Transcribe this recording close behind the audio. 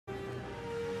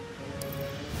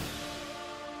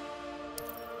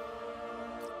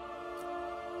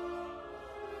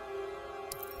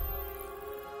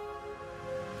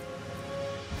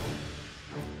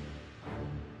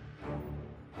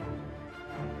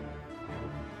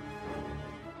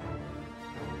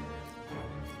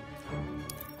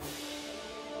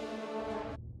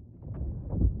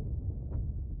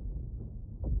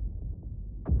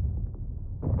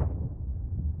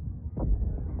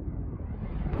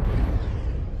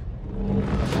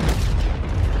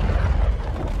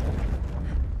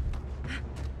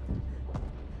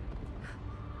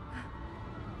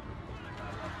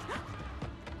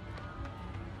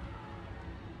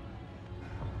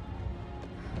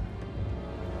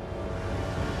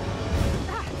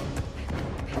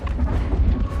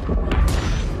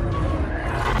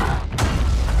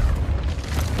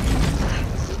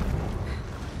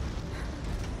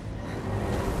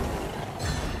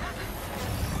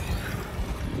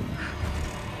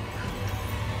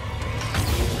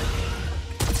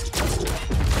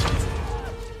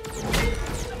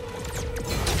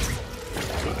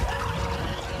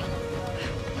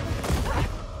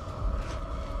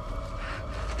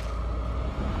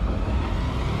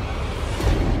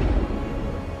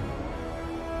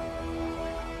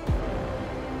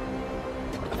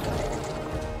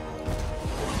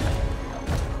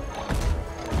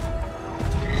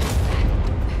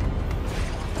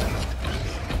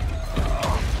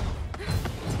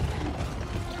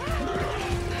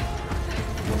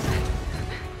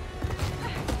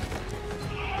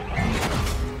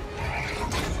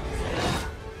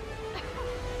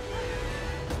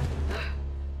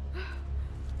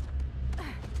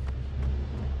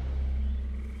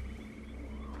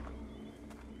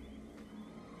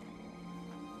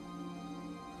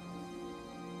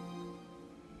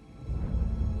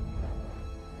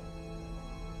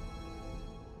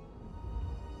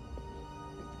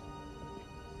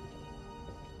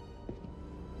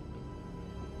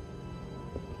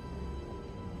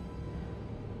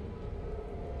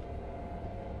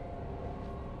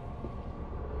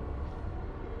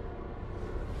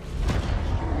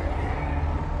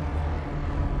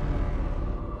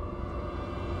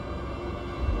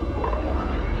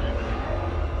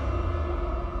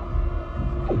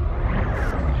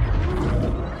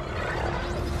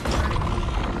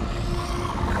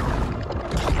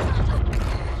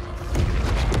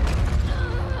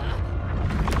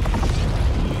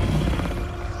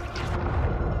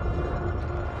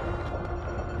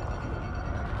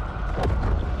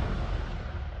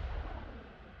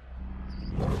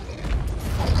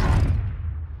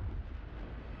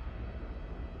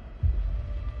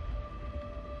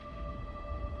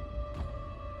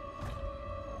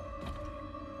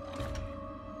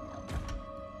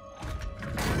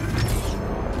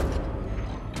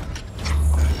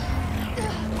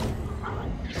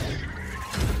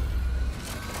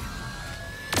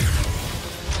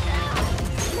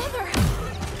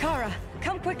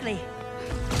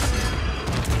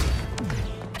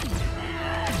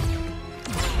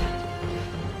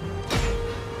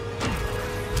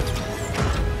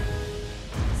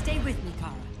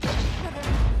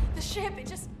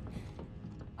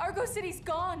city's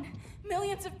gone.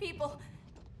 Millions of people.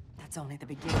 That's only the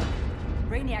beginning.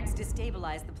 Brainiac's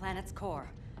destabilized the planet's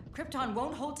core. Krypton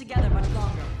won't hold together much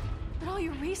longer. But all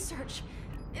your research,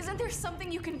 isn't there something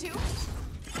you can do?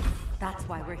 That's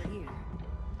why we're here.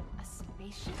 A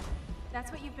spaceship?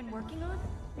 That's what you've been working on?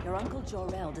 Your Uncle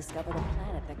Jor-El discovered a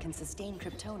planet that can sustain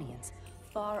Kryptonians,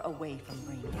 far away from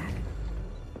Brainiac.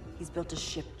 He's built a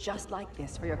ship just like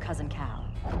this for your cousin Cal.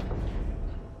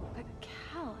 But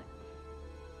Cal,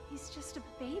 he's just a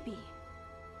baby.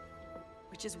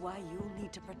 Which is why you'll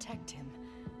need to protect him.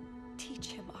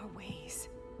 Teach him our ways.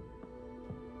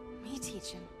 Me teach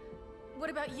him? What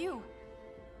about you?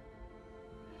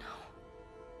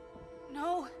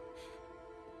 No.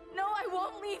 No, I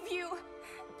won't leave you.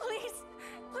 Please,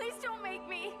 please don't make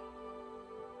me.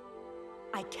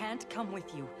 I can't come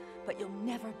with you, but you'll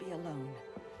never be alone.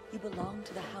 You belong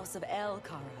to the House of El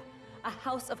Kara, a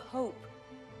house of hope.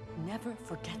 Never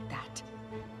forget that.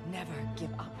 Never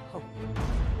give up hope.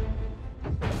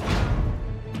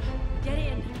 Get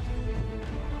in.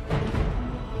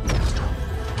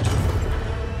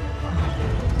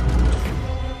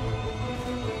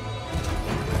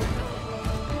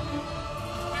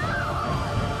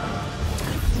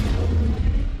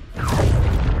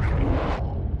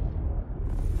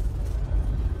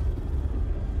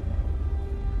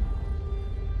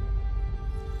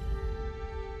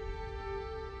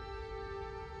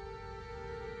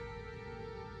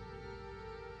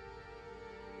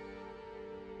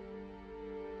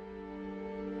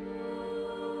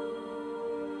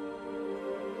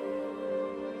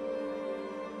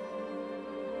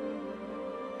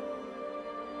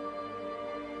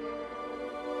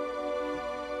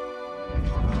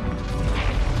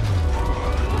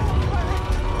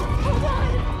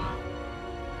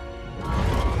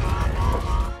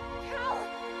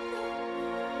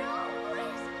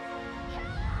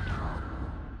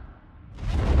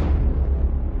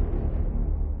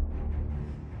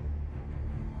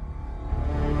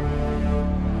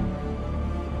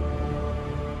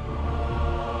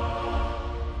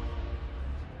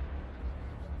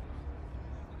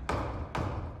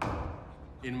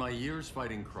 In my years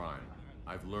fighting crime,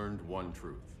 I've learned one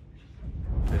truth.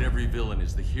 That every villain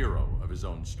is the hero of his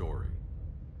own story.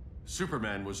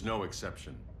 Superman was no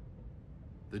exception.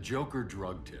 The Joker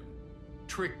drugged him,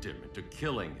 tricked him into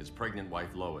killing his pregnant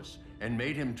wife Lois, and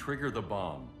made him trigger the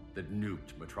bomb that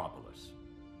nuked Metropolis.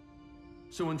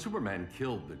 So when Superman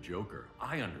killed the Joker,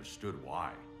 I understood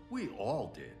why. We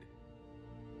all did.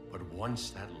 But once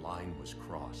that line was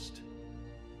crossed,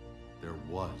 there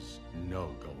was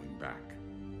no going back.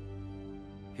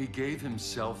 He gave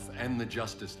himself and the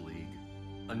Justice League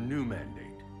a new mandate.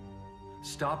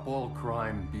 Stop all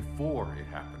crime before it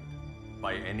happened,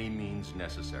 by any means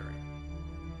necessary.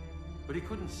 But he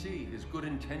couldn't see his good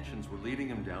intentions were leading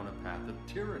him down a path of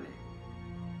tyranny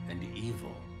and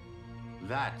evil.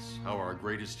 That's how our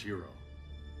greatest hero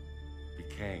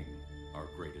became our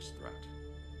greatest threat.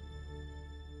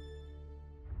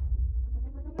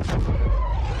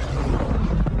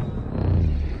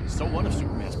 So what if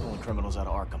Superman's pulling criminals out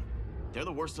of Arkham? They're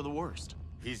the worst of the worst.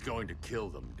 He's going to kill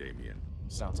them, Damian.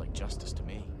 Sounds like justice to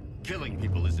me. Killing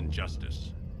people isn't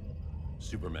justice.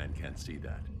 Superman can't see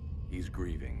that. He's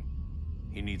grieving.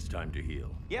 He needs time to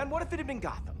heal. Yeah, and what if it had been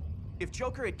Gotham? If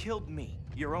Joker had killed me,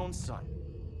 your own son?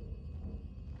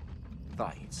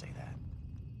 Thought you'd say that.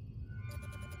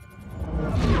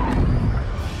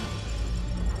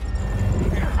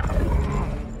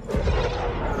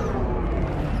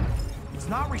 It's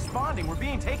not responding. We're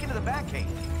being taken to the Batcave.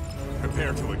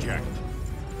 Prepare to eject.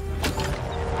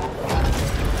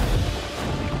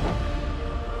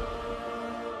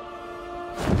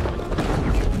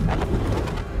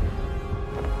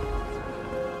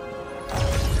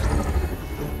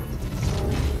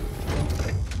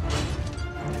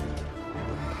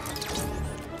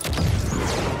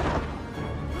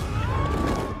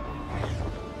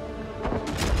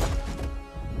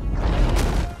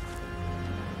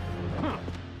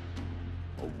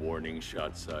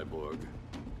 Shot, Cyborg.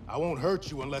 I won't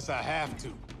hurt you unless I have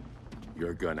to.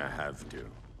 You're gonna have to.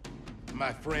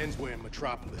 My friends were in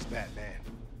Metropolis, Batman.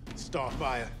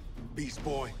 Starfire, Beast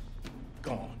Boy,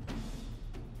 gone.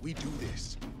 We do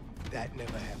this. That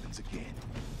never happens again.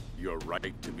 You're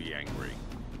right to be angry,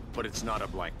 but it's not a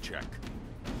blank check.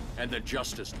 And the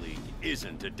Justice League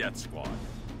isn't a death squad.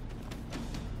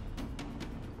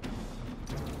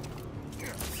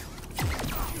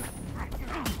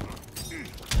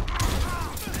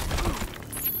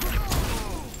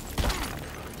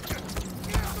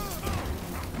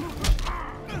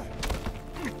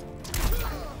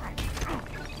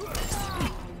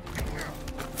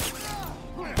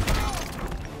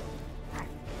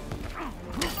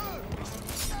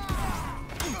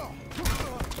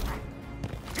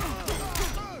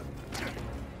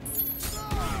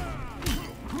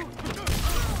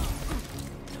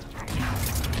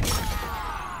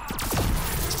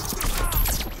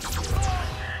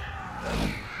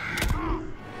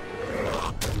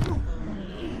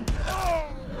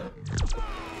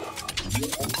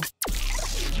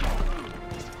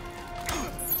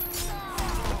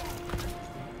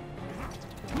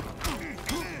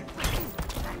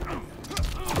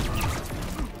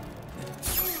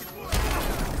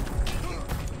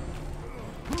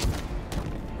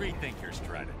 rethink your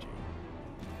strategy.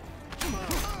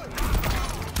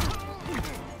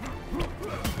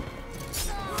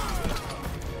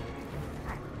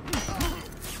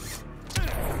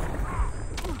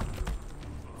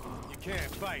 You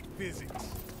can't fight physics.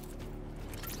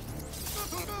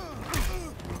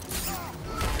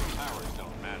 Powers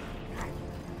don't matter.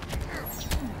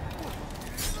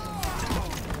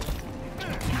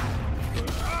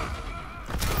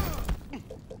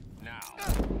 Now.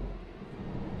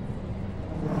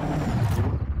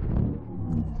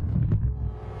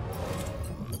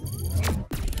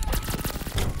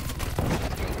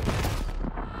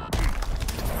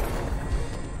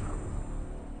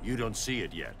 You don't see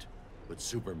it yet, but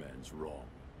Superman's wrong.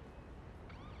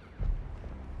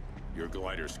 Your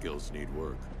glider skills need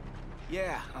work.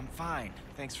 Yeah, I'm fine.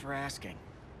 Thanks for asking.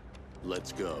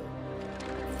 Let's go.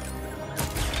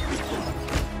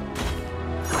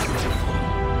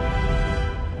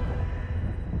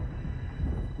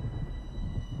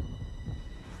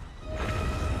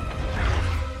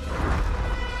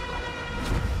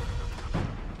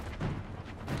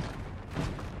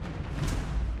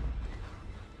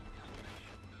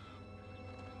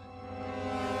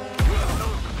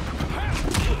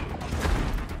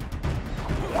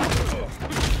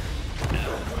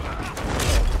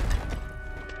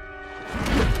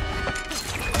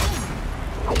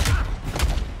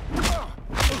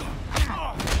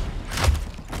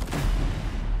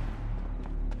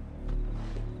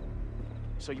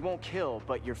 So you won't kill,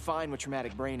 but you're fine with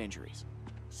traumatic brain injuries.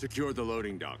 Secure the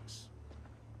loading docks.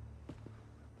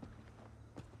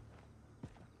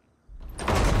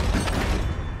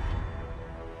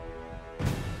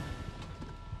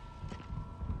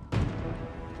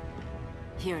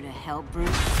 Here to help, Bruce?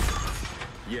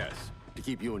 Yes, to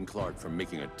keep you and Clark from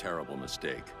making a terrible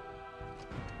mistake.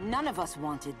 None of us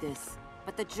wanted this,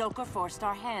 but the Joker forced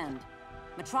our hand.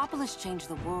 Metropolis changed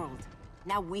the world.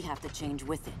 Now we have to change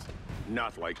with it.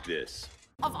 Not like this.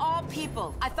 Of all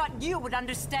people, I thought you would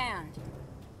understand.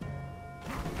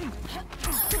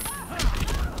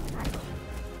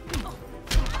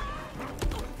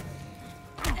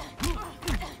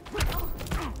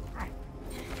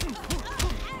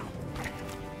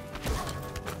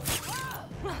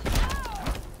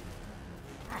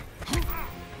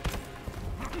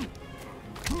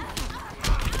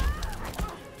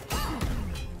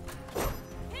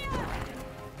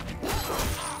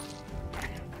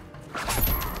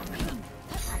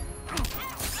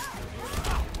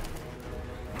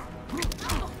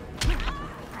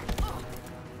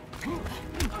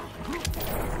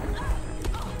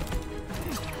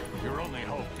 Your only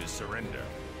hope is surrender.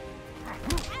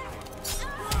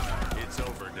 It's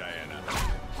over, Diana.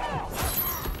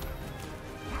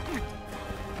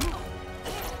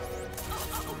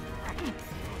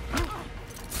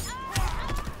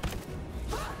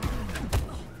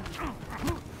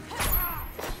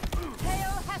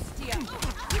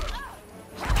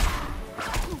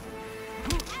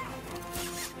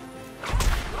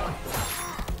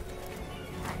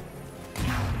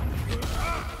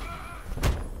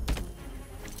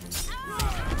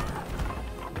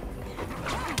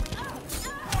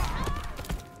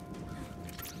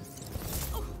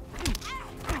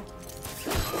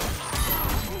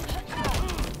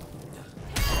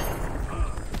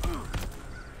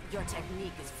 Your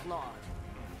technique is flawed.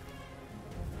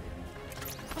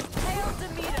 Hail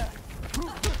Demeter!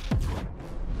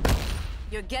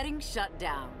 You're getting shut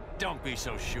down. Don't be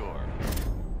so sure.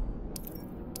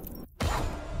 Your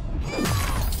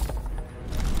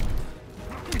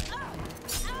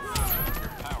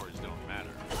powers don't matter.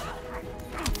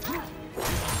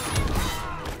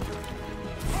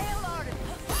 Hail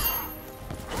Artemis!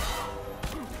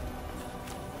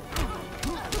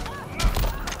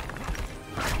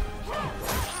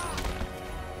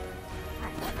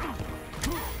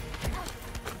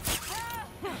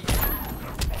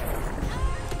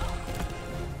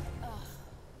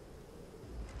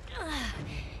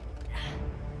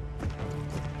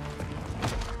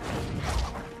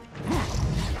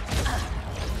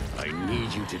 I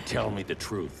need you to tell me the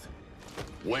truth.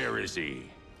 Where is he?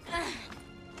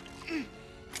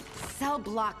 Cell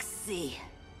Block C.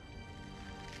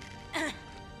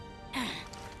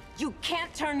 You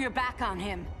can't turn your back on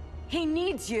him. He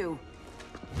needs you.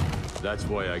 That's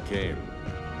why I came.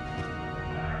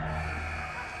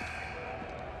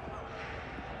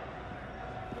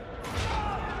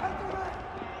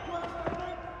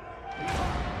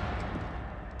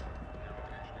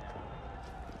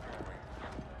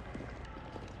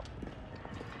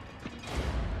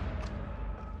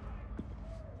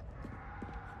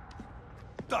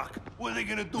 Doc, what are they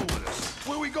gonna do with us?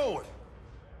 Where are we going?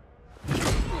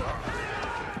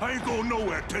 I ain't going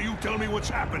nowhere till you tell me what's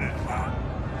happening.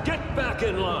 Get back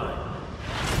in line!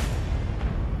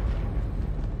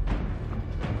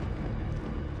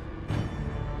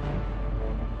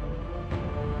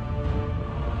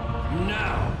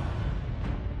 Now!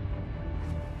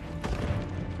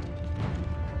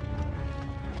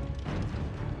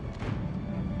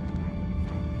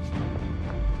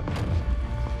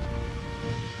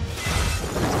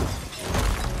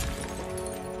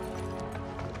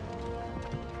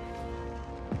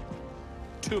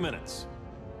 Two minutes.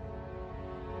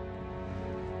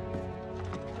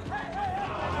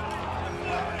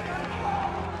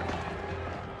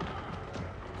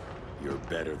 You're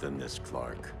better than this,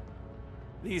 Clark.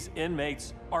 These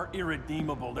inmates are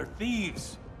irredeemable. They're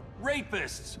thieves,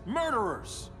 rapists,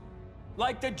 murderers.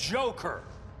 Like the Joker.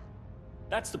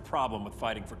 That's the problem with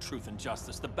fighting for truth and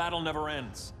justice. The battle never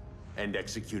ends. And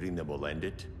executing them will end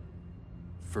it?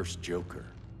 First Joker,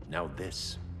 now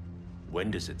this.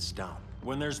 When does it stop?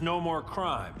 When there's no more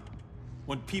crime.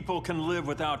 When people can live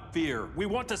without fear. We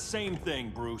want the same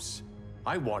thing, Bruce.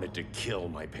 I wanted to kill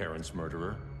my parents'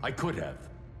 murderer. I could have.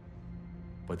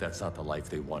 But that's not the life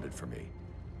they wanted for me.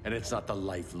 And it's not the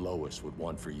life Lois would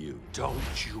want for you.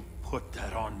 Don't you put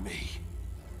that on me.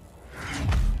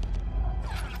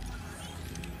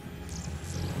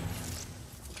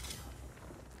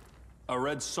 A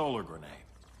red solar grenade.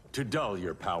 To dull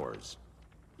your powers,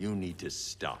 you need to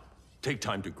stop. Take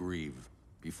time to grieve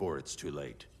before it's too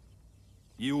late.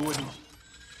 You wouldn't...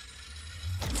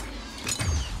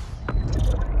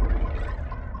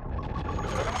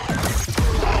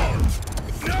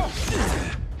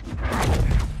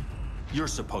 You're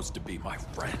supposed to be my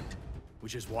friend.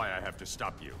 Which is why I have to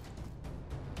stop you.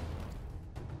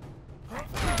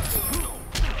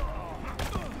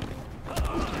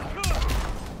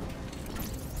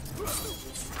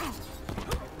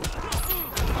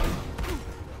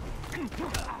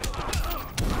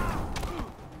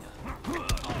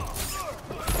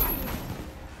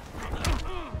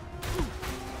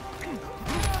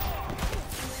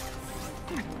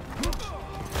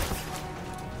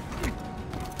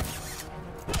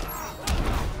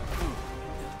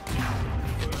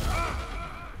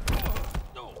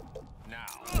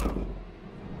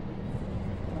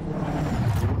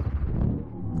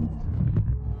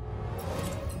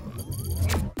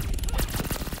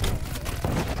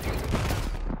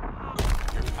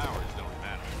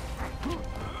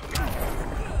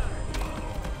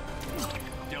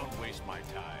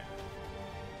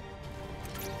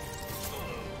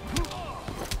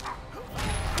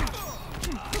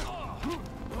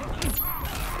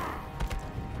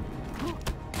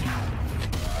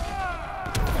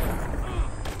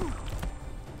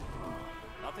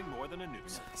 than a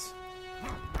nuisance.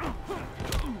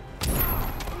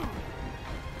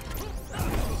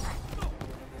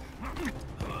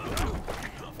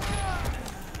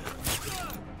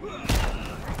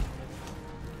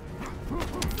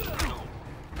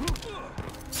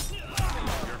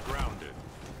 You're grounded.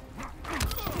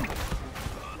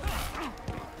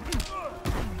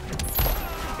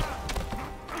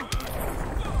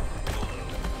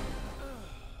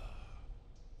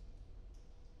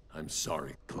 I'm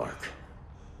sorry, Clark.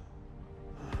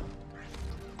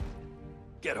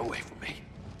 Get away from me.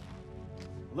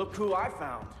 Look who I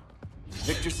found.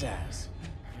 Victor Zsasz.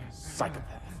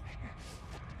 Psychopath.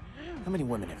 How many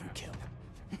women have you killed?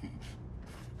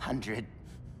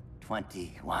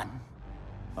 121.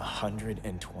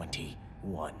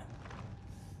 121.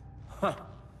 Huh.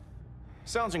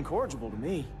 Sounds incorrigible to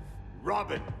me.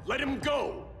 Robin, let him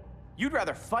go! You'd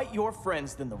rather fight your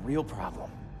friends than the real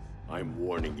problem. I'm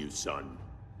warning you, son.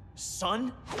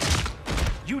 Son?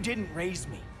 You didn't raise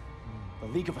me. The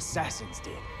League of Assassins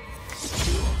did.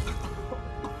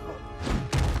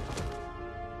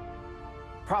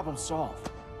 Problem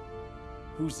solved.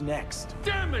 Who's next?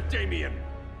 Damn it, Damien!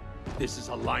 This is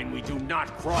a line we do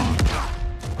not cross.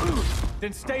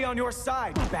 Then stay on your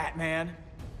side, Batman.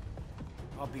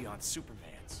 I'll be on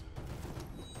Superman's.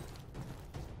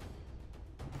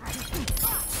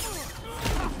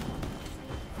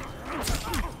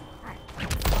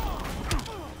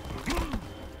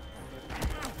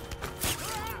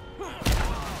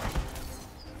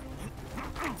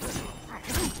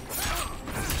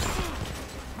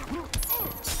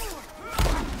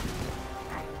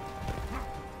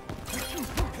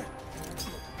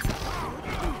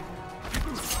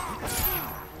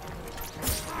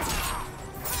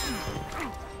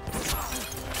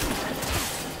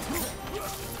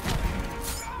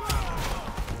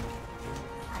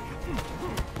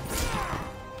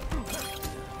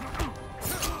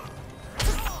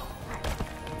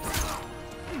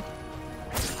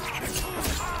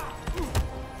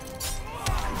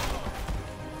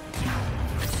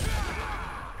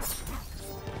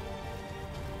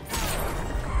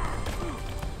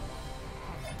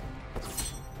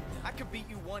 could beat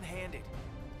you one-handed.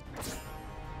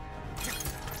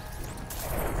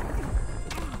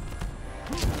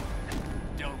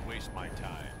 Don't waste my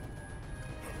time.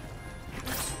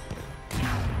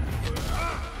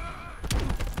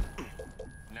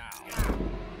 Now.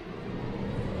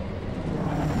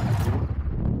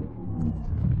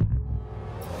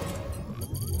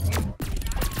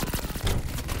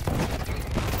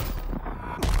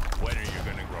 When are you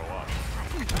gonna grow up?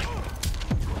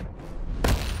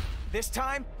 This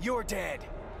time, you're dead.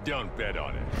 Don't bet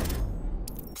on it.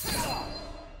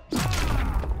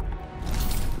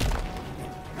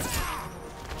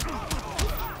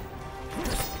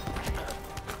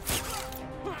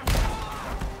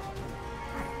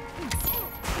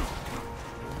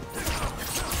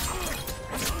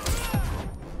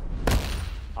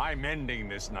 I'm ending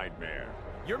this nightmare.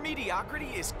 Your mediocrity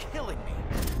is killing me.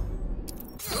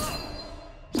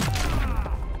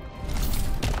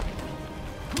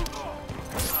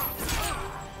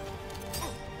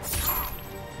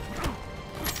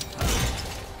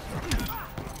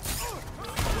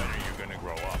 When are you gonna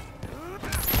grow up?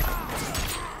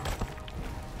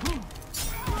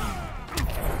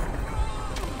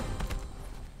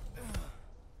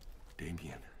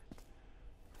 Damien.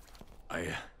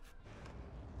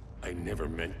 I never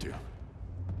meant to.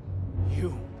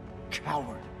 You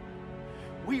coward.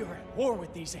 We are at war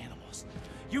with these animals.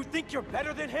 You think you're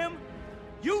better than him?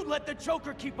 You let the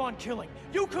Joker keep on killing.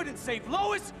 You couldn't save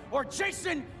Lois, or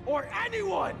Jason, or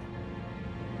anyone!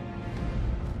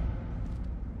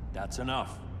 That's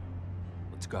enough.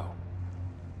 Let's go.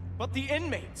 But the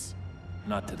inmates!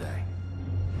 Not today.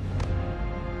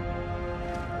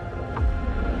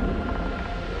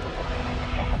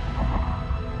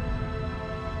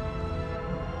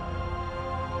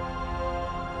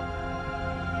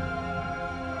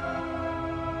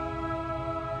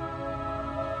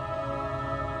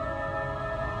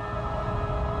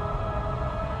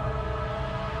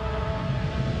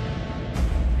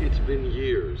 It's been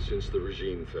years since the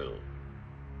regime fell.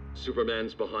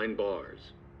 Superman's behind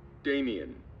bars.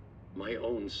 Damien, my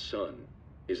own son,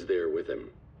 is there with him.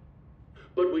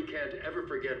 But we can't ever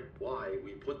forget why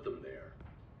we put them there.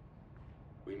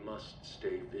 We must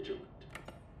stay vigilant.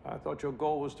 I thought your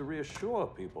goal was to reassure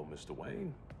people, Mr.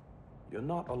 Wayne. You're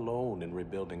not alone in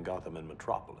rebuilding Gotham and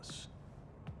Metropolis.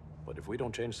 But if we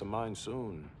don't change some minds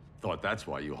soon... Thought that's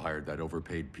why you hired that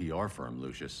overpaid PR firm,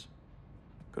 Lucius.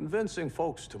 Convincing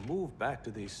folks to move back to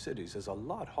these cities is a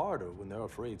lot harder when they're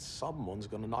afraid someone's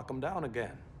gonna knock them down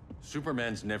again.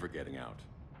 Superman's never getting out.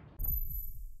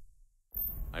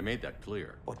 I made that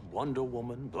clear. But Wonder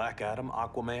Woman, Black Adam,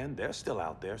 Aquaman, they're still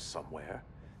out there somewhere.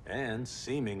 And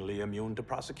seemingly immune to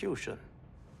prosecution.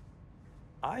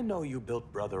 I know you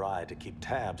built Brother Eye to keep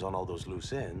tabs on all those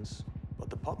loose ends, but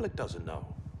the public doesn't know.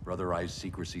 Brother Eye's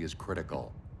secrecy is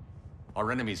critical.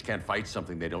 Our enemies can't fight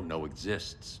something they don't know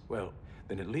exists. Well,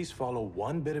 then at least follow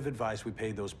one bit of advice we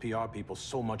paid those PR people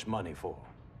so much money for.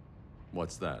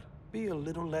 What's that? Be a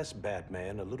little less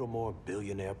Batman, a little more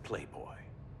billionaire playboy.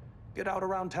 Get out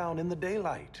around town in the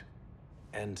daylight.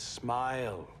 And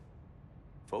smile.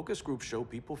 Focus groups show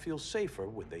people feel safer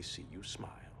when they see you smile.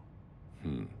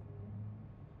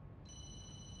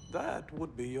 That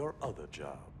would be your other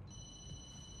job.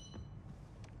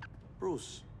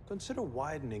 Bruce, consider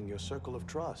widening your circle of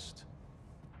trust.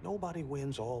 Nobody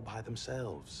wins all by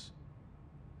themselves.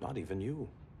 Not even you.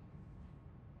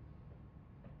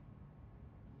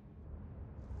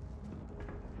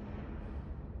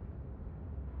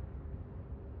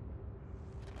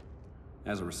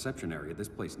 As a reception area, this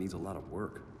place needs a lot of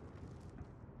work.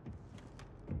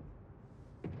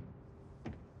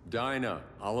 Dinah,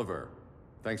 Oliver,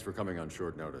 thanks for coming on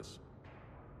short notice.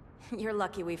 You're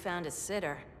lucky we found a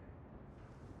sitter.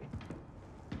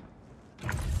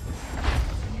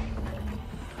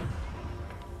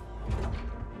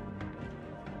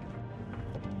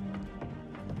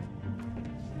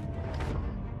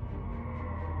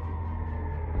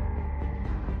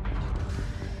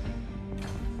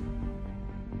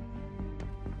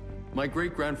 My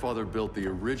great-grandfather built the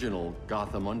original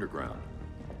Gotham Underground.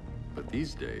 But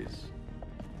these days,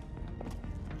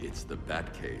 it's the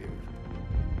Batcave.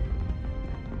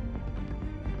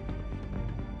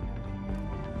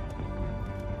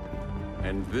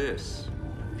 And this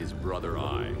is Brother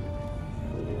Eye.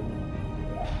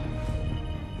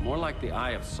 More like the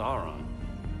Eye of Sauron.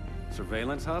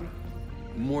 Surveillance hub?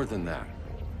 More than that.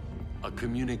 A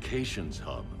communications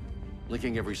hub,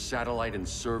 linking every satellite and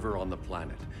server on the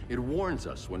planet. It warns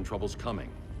us when trouble's coming,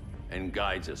 and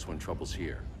guides us when trouble's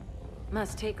here.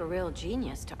 Must take a real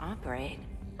genius to operate.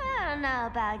 I don't know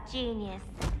about genius,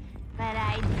 but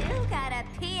I do got a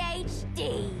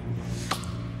PhD.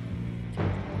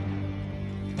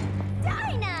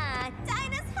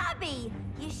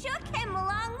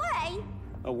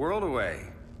 world away.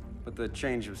 But the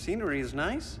change of scenery is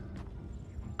nice.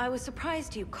 I was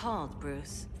surprised you called,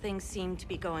 Bruce. Things seem to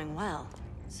be going well.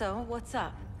 So, what's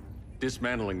up?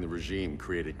 Dismantling the regime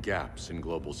created gaps in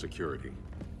global security.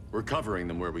 We're covering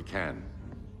them where we can,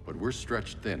 but we're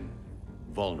stretched thin,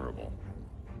 vulnerable.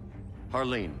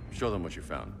 Harleen, show them what you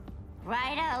found.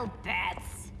 Righto,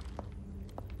 Bats.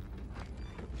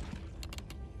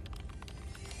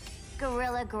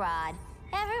 Gorilla Grodd.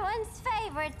 Everyone's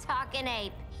favorite talking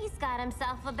ape. He's got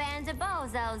himself a band of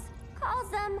bozos.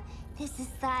 Calls them the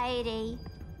Society.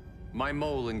 My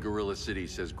mole in Gorilla City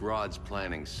says Grodd's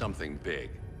planning something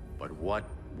big. But what,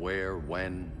 where,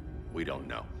 when, we don't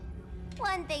know.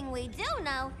 One thing we do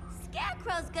know,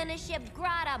 Scarecrow's gonna ship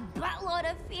Grodd a buttload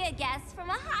of fear gas from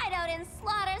a hideout in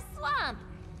Slaughter Swamp.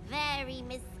 Very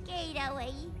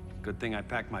mosquito-y. Good thing I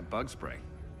packed my bug spray.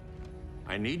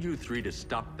 I need you three to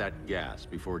stop that gas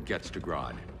before it gets to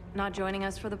Grodd. Not joining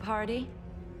us for the party?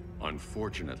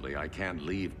 Unfortunately, I can't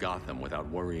leave Gotham without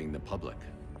worrying the public.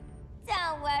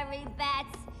 Don't worry,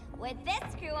 Bats. With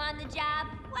this crew on the job,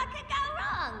 what could go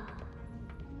wrong?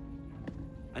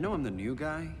 I know I'm the new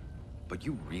guy, but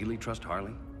you really trust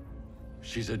Harley?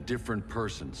 She's a different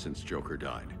person since Joker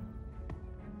died.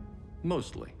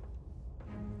 Mostly.